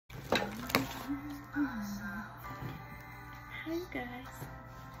Hi guys,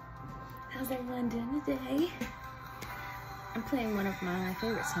 how's everyone doing today? I'm playing one of my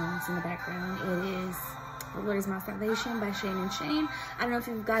favorite songs in the background. It is The Lord Is My Salvation by Shane and Shane. I don't know if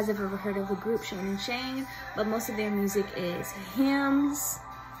you guys have ever heard of the group Shane and Shane, but most of their music is hymns,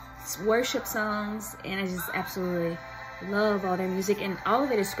 worship songs, and I just absolutely love all their music, and all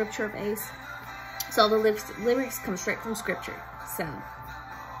of it is scripture based. So the lyrics come straight from scripture. So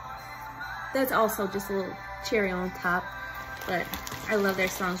that's also just a little cherry on top. But I love their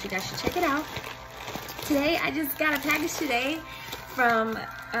songs. You guys should check it out. Today, I just got a package today from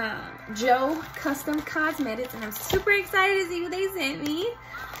Joe Custom Cosmetics, and I'm super excited to see what they sent me.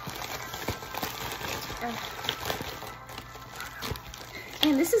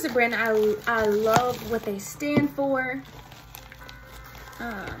 And this is a brand I love what they stand for.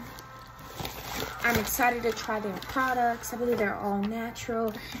 I'm excited to try their products. I believe they're all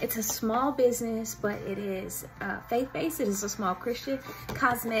natural. It's a small business, but it is faith-based. It is a small Christian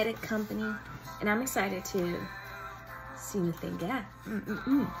cosmetic company, and I'm excited to see what they got.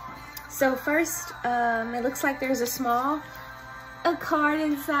 So first, it looks like there's a card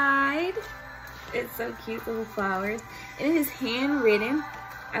inside. It's so cute, little flowers, and it is handwritten.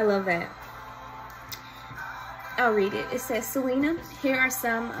 I love that. I'll read it. It says, Selena, here are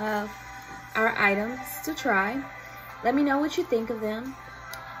some of our items to try. Let me know what you think of them.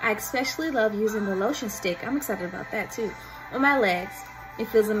 I especially love using the lotion stick. I'm excited about that too. On my legs. It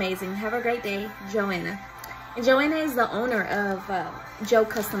feels amazing. Have a great day, Joanna. And Joanna is the owner of Joe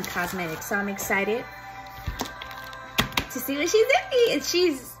Custom Cosmetics. So I'm excited to see what she's in. And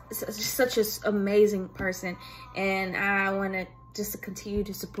she's such an amazing person. And I want to just continue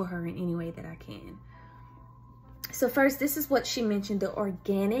to support her in any way that I can. So first, this is what she mentioned, the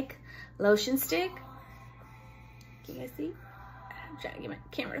organic lotion stick. Can you guys see? I'm trying to get my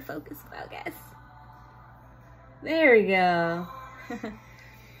camera to focus. Focus. There we go.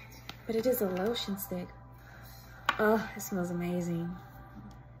 But it is a lotion stick. Oh, it smells amazing.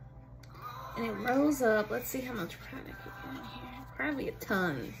 And it rolls up. Let's see how much product we got in here. Probably a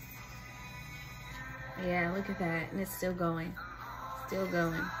ton. Yeah, look at that. And it's still going. Still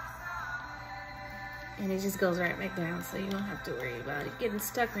going. And it just goes right back down, so you don't have to worry about it getting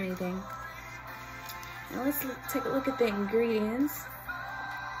stuck or anything. Now let's take a look at the ingredients.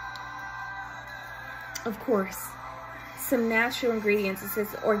 Of course, some natural ingredients. It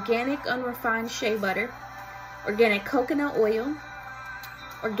says organic unrefined shea butter, organic coconut oil,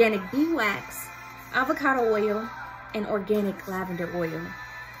 organic bee wax, avocado oil, and organic lavender oil.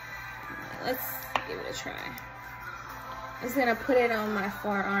 Let's give it a try. I'm just gonna put it on my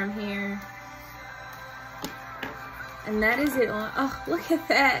forearm here. And that is it on. Oh, look at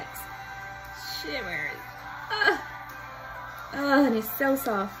that. Shimmers. Oh, and it's so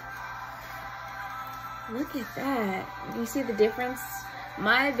soft. Look at that. You see the difference?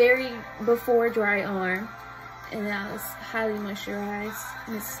 My very before dry arm, and now it's highly moisturized.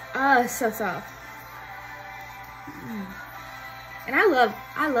 And it's so soft. And I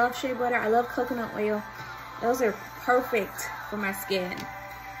love shea butter. I love coconut oil. Those are perfect for my skin.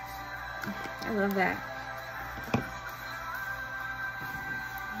 I love that.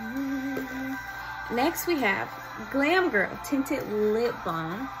 Next we have Glam Girl Tinted Lip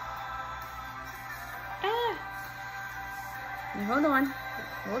Balm. Now, hold on.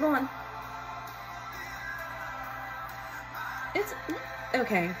 It's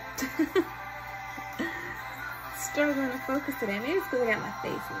okay. Struggling to focus today. Maybe it's because I got my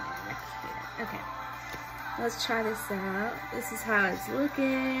face in there. Okay, let's try this out. This is how it's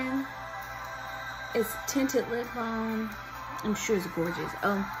looking. It's tinted lip balm. I'm sure it's gorgeous.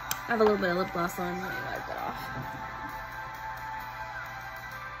 I have a little bit of lip gloss on. Let me wipe it off.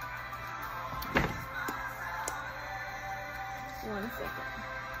 One second.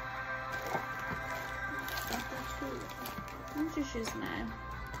 Let's just use mine.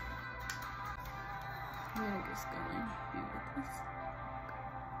 I'm gonna just go in here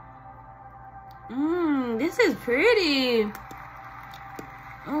with this. This is pretty.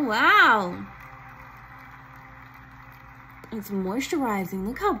 Oh, wow. It's moisturizing.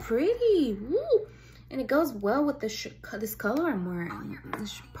 Look how pretty. Woo. And it goes well with this color I'm wearing.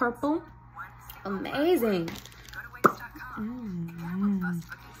 This purple. Amazing.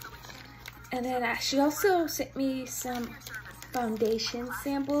 And then she also sent me some foundation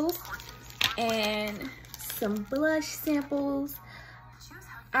samples and some blush samples.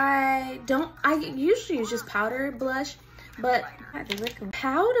 I usually use just powder blush, but I had to look at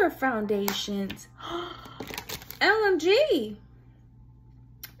powder foundations. LMG.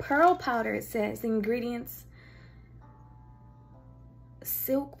 Pearl powder, it says. Ingredients: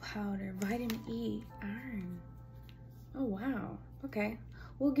 silk powder, vitamin E, iron. Oh, wow. Okay.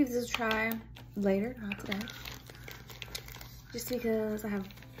 We'll give this a try later, not today. Just because I have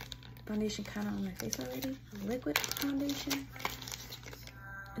foundation kind of on my face already. Liquid foundation.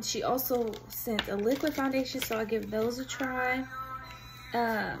 And she also sent a liquid foundation, so I'll give those a try.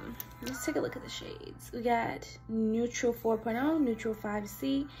 Let's take a look at the shades. We got Neutral 4.0, Neutral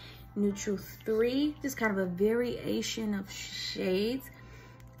 5C, Neutral 3. Just kind of a variation of shades.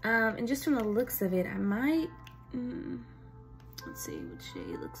 And just from the looks of it, I might... let's see what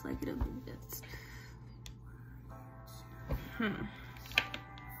shade looks like. It'll be this.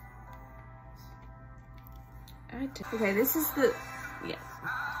 Okay, this is the... Yeah.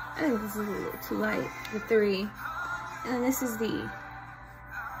 I think this is a little too light. The 3. And then this is the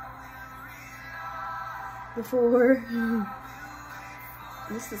 4.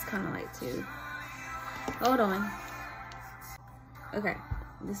 This is kind of light too. Hold on. Okay,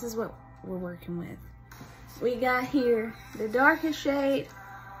 this is what we're working with. We got here the darkest shade,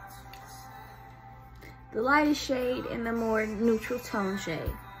 the lightest shade, and the more neutral tone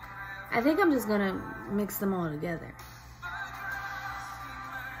shade. I think I'm just gonna mix them all together.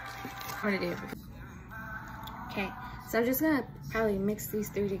 I'm gonna do it. Okay, so I'm just gonna probably mix these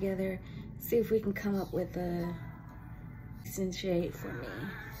 3 together, see if we can come up with a decent shade for me.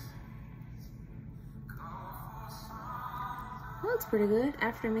 That looks pretty good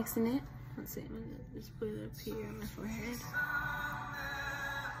after mixing it. Let's see, I'm gonna just put it up here on my forehead.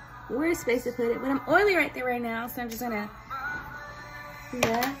 Weird space to put it, but I'm oily right there right now, so I'm just gonna do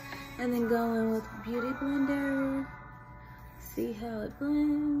that. And then go in with Beauty Blender. See how it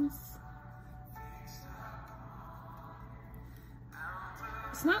blends.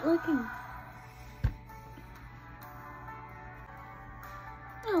 It's not looking...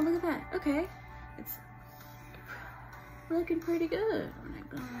 Oh, look at that. Okay. It's looking pretty good. I'm not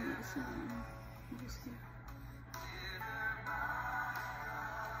going on this one.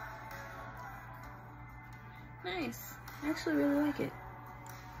 Nice. I actually really like it.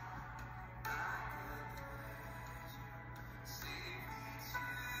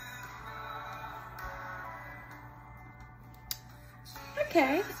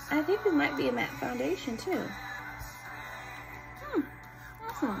 Okay, I think it might be a matte foundation too.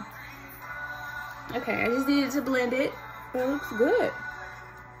 Awesome. Okay, I just needed to blend it, but it looks good.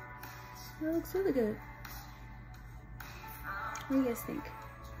 It looks really good. What do you guys think?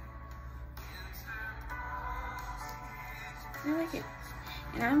 I like it.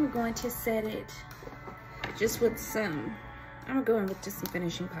 And I'm going to set it just with some, I'm going with just some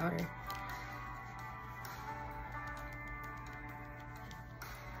finishing powder.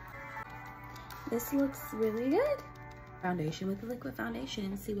 This looks really good. Foundation with the liquid foundation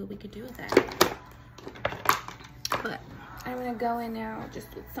and see what we could do with that. But I'm gonna go in now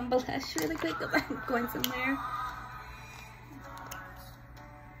just with some blush really quick because I'm going somewhere.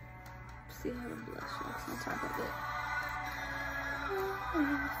 See how the blush looks on top of it.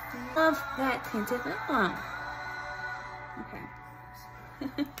 Love that tinted lip balm. Okay.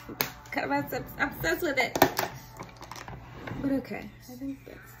 Kind of obsessed with it. But okay, I think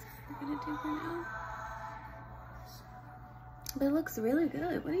that's what I'm gonna do for now. But it looks really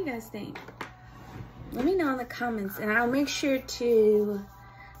good. What do you guys think? Let me know in the comments, and I'll make sure to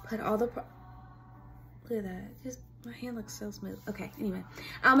put all the look at that. Just my hand looks so smooth. Okay, anyway,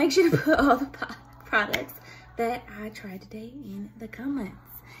 I'll make sure to put all the products that I tried today in the comments.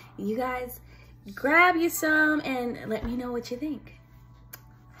 You guys grab you some and let me know what you think.